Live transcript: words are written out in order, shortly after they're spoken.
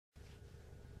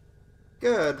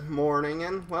Good morning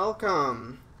and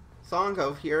welcome!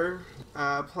 Songo here,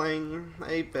 playing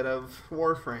a bit of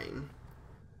Warframe.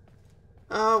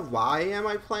 Why am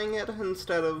I playing it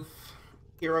instead of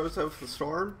Heroes of the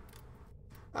Storm?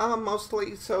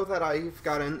 Mostly so that I've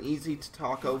got an easy to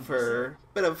talk over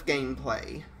bit of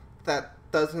gameplay that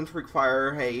doesn't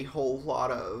require a whole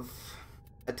lot of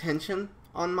attention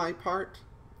on my part.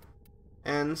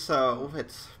 And so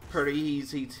it's pretty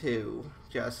easy to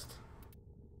just,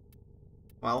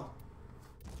 well,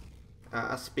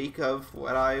 speak of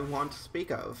what I want to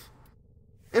speak of.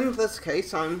 In this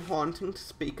case, I'm wanting to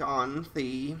speak on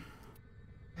the,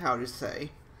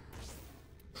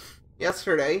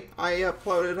 yesterday, I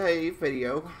uploaded a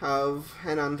video of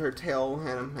an Undertale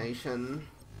animation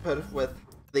put with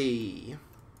the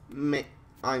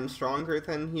I'm Stronger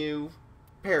Than You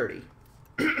parody.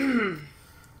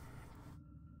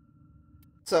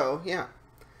 So, yeah.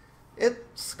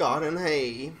 It's gotten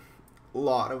a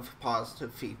lot of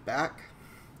positive feedback,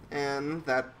 and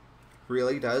that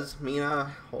really does mean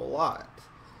a whole lot.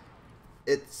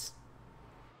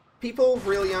 People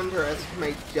really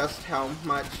underestimate just how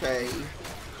much a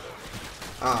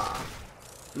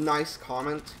nice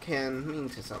comment can mean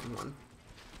to someone.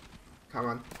 Come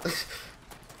on.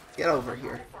 Get over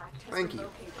here. Thank you.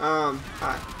 I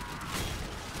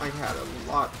had a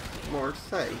lot more to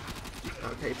say.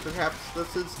 Okay, perhaps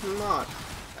this is not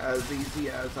as easy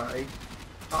as I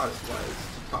thought it was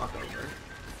to talk over.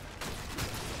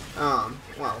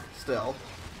 Well, still.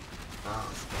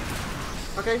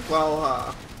 Okay,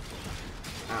 well,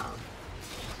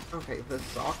 okay, this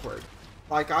is awkward.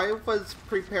 Like, I was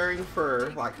preparing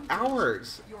for, like,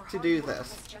 hours to do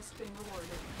this,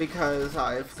 because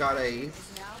I've got a,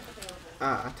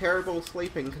 terrible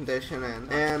sleeping condition,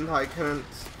 and I couldn't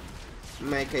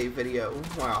make a video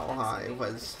while I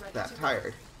was that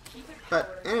tired.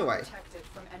 But anyway,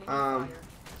 okay,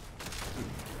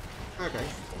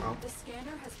 well. The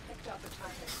scanner has picked up a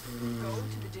target. Go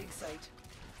to the dig site.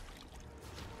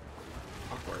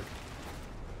 Awkward.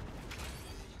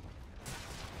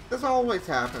 This always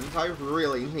happens. I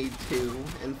really need to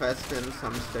invest in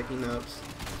some sticky notes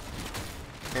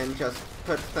and just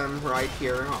put them right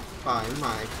here by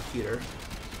my computer.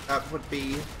 That would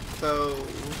be so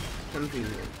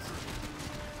convenient.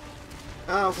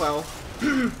 Well,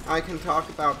 I can talk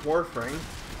about Warframe.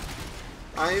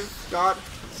 I've got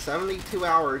 72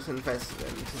 hours invested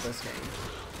into this game.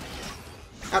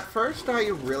 At first, I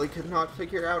really could not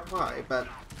figure out why, but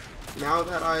now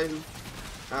that I've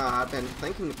been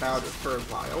thinking about it for a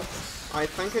while, I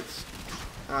think it's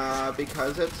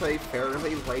because it's a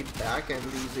fairly laid-back and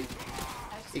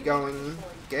easy-going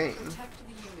game,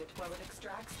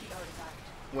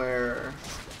 whereas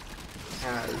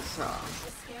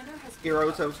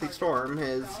Heroes of the Storm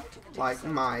is like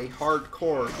my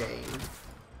hardcore game,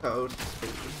 so to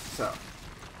speak. So,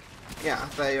 yeah,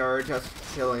 they are just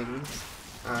filling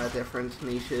different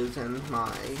niches in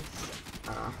my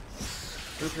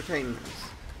entertainment.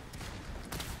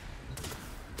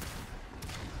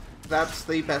 That's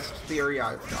the best theory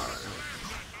I've got on it.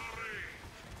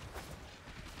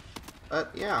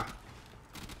 But yeah,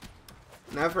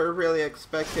 never really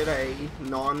expected a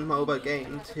non-MOBA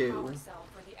game to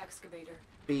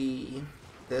be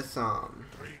this,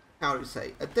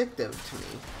 addictive to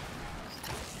me.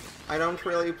 I don't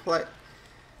really play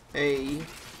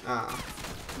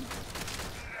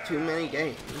too many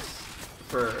games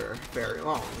for very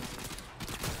long.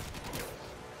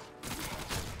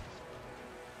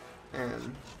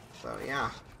 And so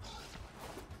yeah.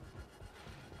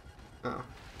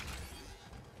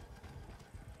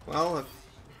 Well,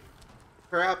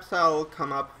 perhaps I'll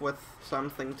come up with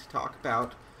something to talk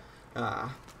about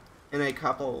in a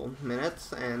couple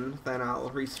minutes, and then I'll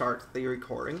restart the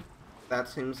recording. That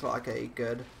seems like a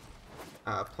good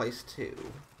place to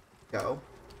go.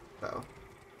 So,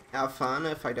 have fun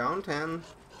if I don't, and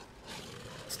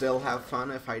still have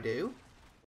fun if I do.